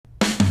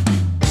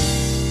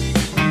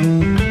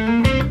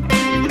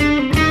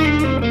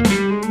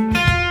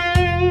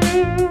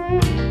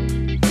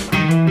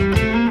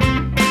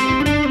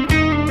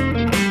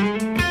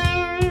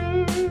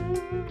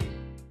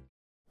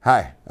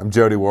Hi, I'm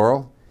Jody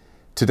Worrell.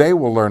 Today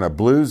we'll learn a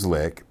blues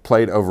lick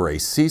played over a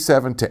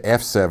C7 to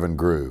F7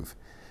 groove.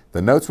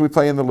 The notes we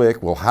play in the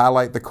lick will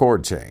highlight the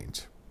chord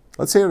change.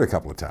 Let's hear it a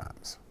couple of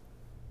times.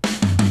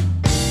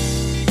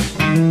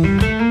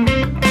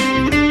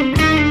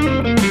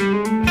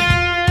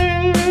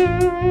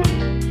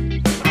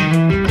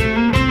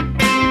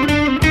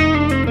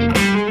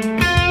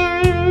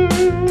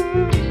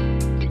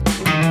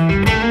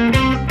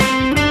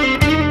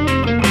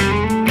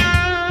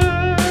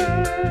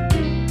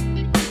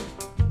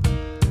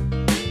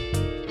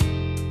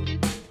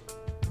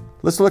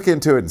 Let's look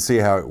into it and see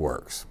how it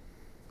works.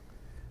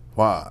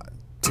 1,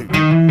 2.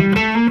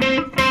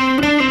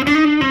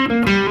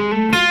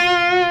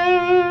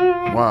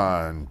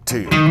 1,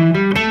 2.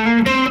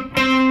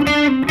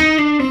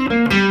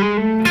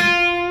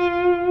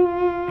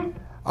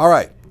 All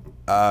right,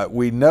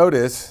 we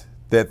notice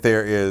that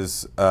there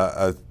is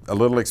a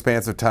little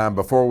expanse of time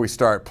before we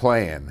start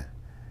playing.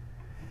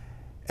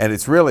 And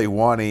it's really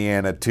 1E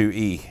and a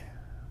 2E.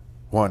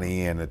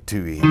 1E and a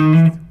 2E,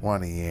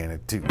 1E and a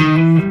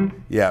 2E.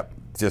 Yep,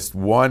 just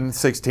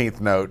 1/16th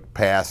note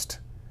past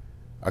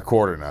a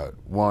quarter note.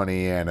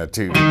 1E and a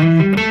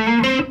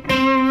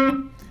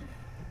 2E.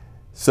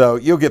 So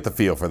you'll get the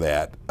feel for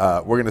that.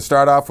 We're going to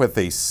start off with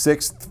the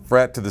 6th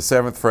fret to the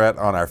 7th fret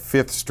on our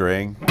 5th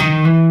string.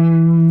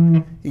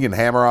 You can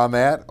hammer on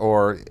that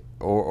or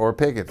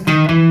pick it.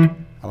 I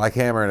like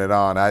hammering it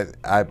on. I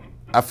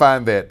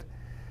find that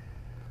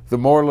the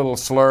more little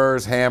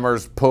slurs,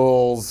 hammers,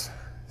 pulls,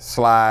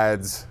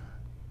 slides,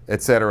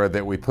 etc.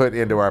 that we put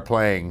into our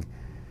playing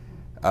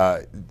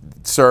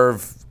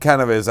serve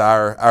kind of as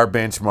our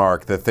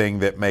benchmark, the thing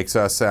that makes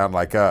us sound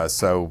like us.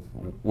 So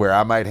where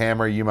I might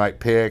hammer, you might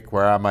pick.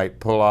 Where I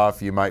might pull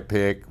off, you might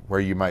pick. Where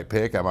you might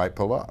pick, I might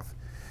pull off.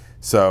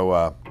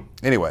 So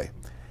anyway,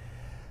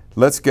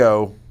 let's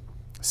go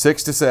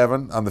 6 to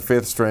 7 on the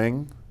 5th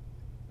string,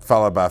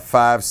 followed by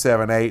 5,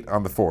 7, 8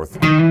 on the 4th.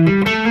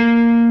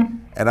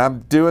 And I'm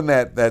doing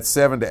that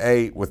 7 to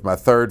 8 with my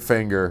 3rd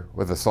finger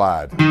with a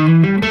slide.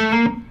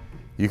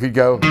 You could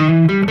go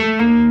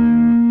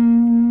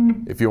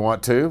if you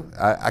want to.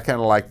 I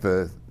kind of like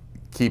the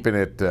keeping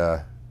it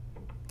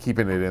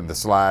in the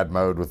slide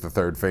mode with the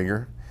 3rd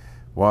finger.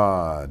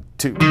 1,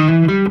 2.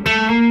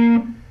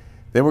 Then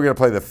we're going to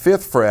play the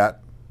 5th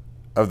fret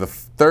of the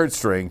 3rd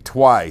string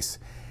twice,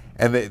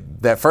 and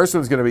that first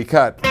one's going to be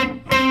cut.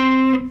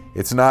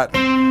 It's not.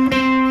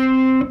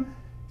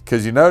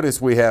 Because you notice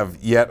we have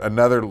yet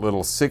another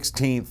little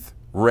 16th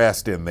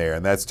rest in there,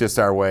 and that's just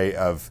our way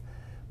of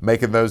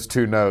making those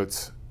two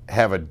notes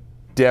have a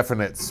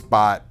definite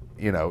spot,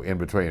 in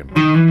between them.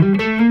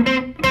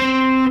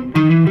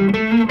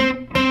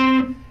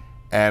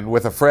 And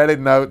with a fretted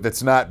note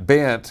that's not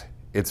bent,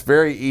 it's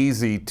very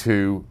easy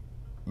to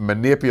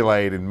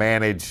manipulate and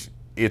manage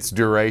its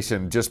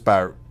duration just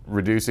by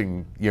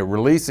releasing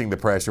the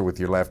pressure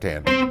with your left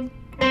hand.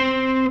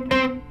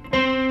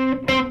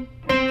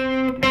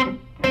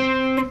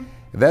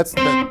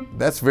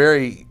 That's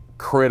very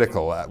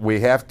critical. We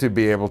have to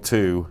be able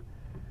to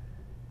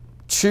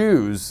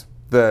choose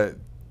the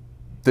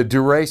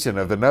duration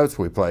of the notes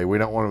we play. We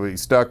don't want to be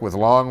stuck with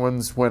long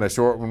ones when a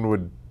short one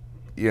would,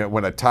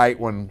 when a tight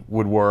one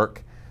would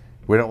work.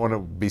 We don't want to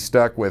be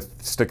stuck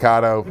with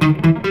staccato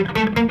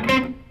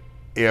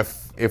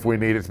if we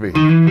need it to be.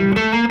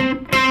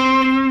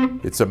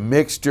 It's a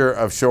mixture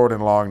of short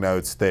and long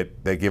notes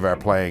that give our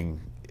playing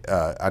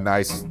a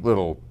nice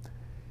little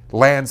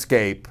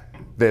landscape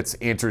that's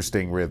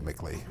interesting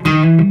rhythmically.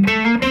 Then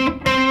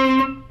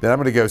I'm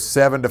going to go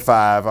 7 to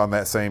 5 on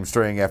that same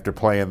string after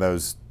playing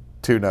those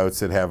two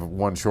notes that have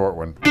one short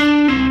one.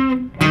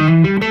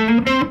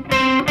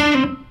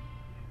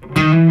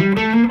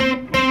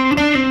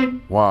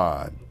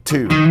 1,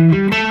 2.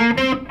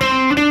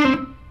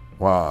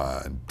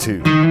 1,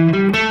 2.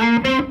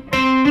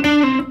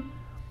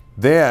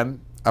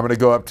 Then I'm going to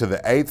go up to the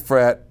 8th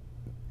fret.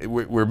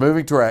 We're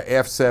moving to our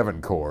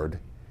F7 chord,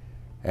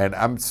 and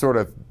I'm sort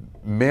of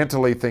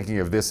mentally thinking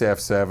of this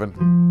F7,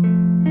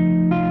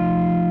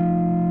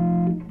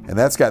 and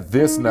that's got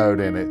this note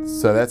in it,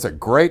 so that's a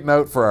great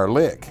note for our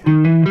lick.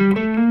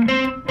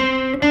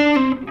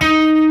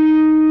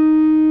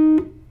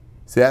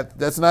 See,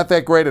 that's not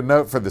that great a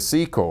note for the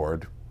C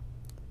chord,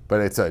 but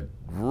it's a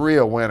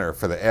real winner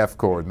for the F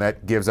chord, and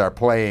that gives our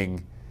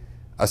playing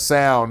a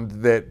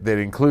sound that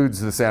includes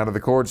the sound of the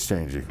chords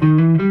changing.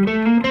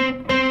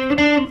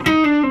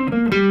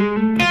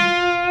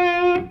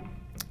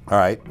 All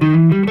right.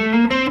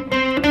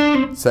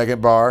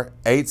 2nd bar,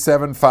 8,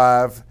 7,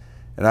 5,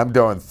 and I'm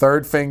doing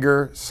 3rd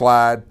finger,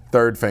 slide,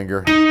 3rd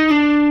finger.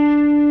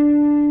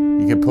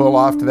 You can pull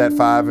off to that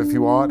 5 if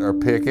you want, or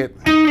pick it.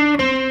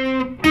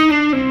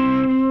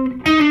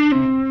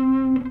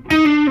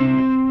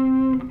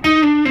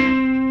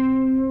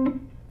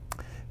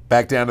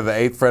 Back down to the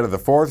 8th fret of the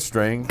 4th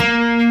string.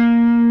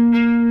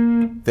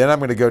 Then I'm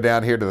going to go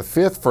down here to the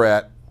 5th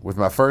fret with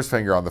my 1st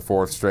finger on the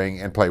 4th string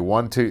and play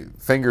 1, 2,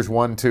 fingers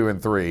 1, 2,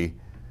 and 3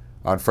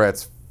 on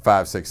frets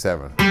 5, 6,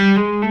 7.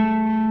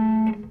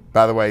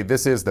 By the way,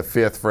 this is the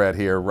 5th fret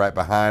here. Right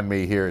behind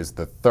me here is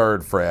the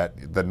 3rd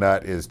fret. The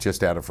nut is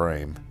just out of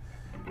frame.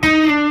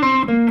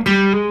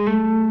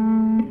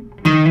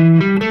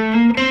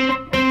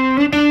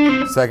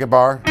 Second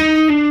bar.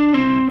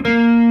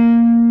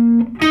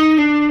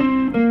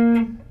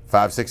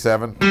 5, 6,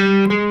 7.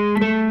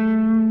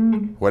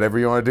 Whatever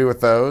you want to do with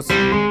those.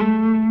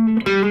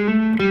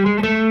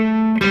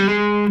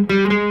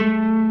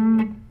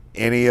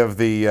 Any of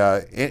the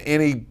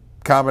any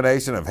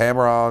combination of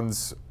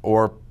hammer-ons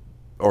or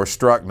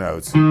struck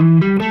notes.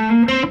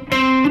 And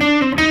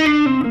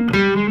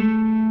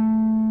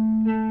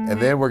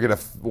then we're going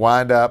to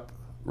wind up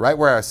right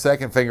where our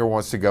second finger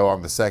wants to go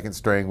on the 2nd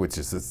string, which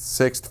is the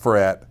 6th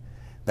fret.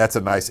 That's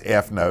a nice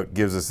F note,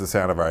 gives us the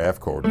sound of our F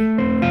chord.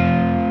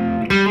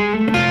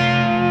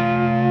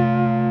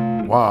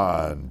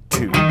 1,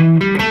 2.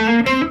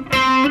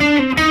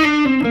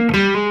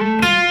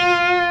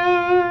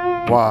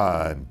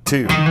 1,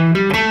 2.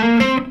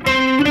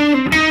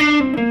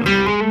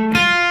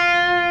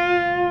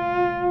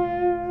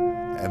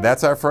 And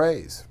that's our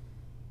phrase.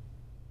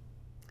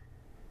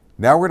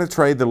 Now we're going to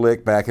trade the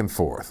lick back and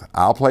forth.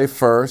 I'll play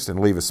first and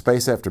leave a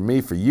space after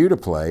me for you to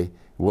play.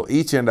 We'll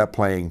each end up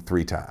playing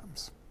 3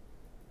 times.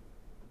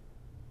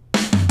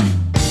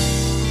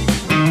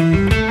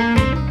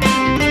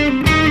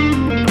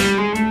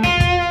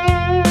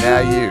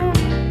 Now you.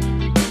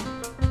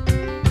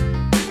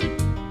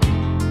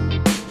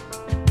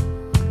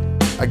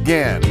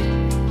 Again.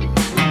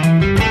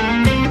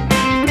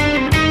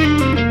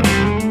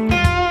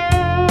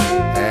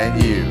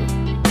 And you.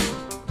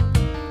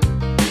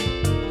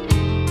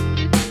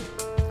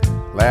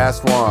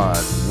 Last one.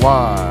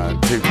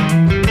 1, 2.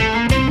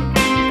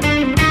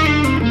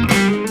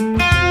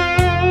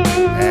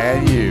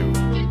 And you.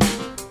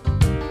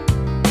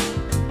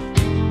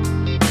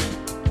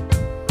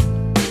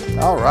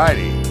 All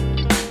righty.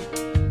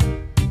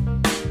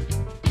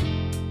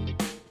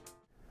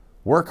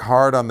 Work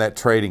hard on that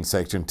trading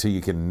section till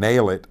you can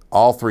nail it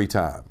all 3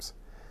 times.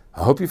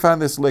 I hope you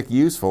find this lick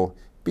useful.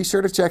 Be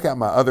sure to check out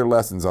my other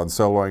lessons on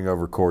soloing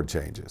over chord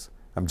changes.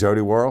 I'm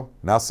Jody Worrell,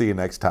 and I'll see you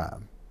next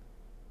time.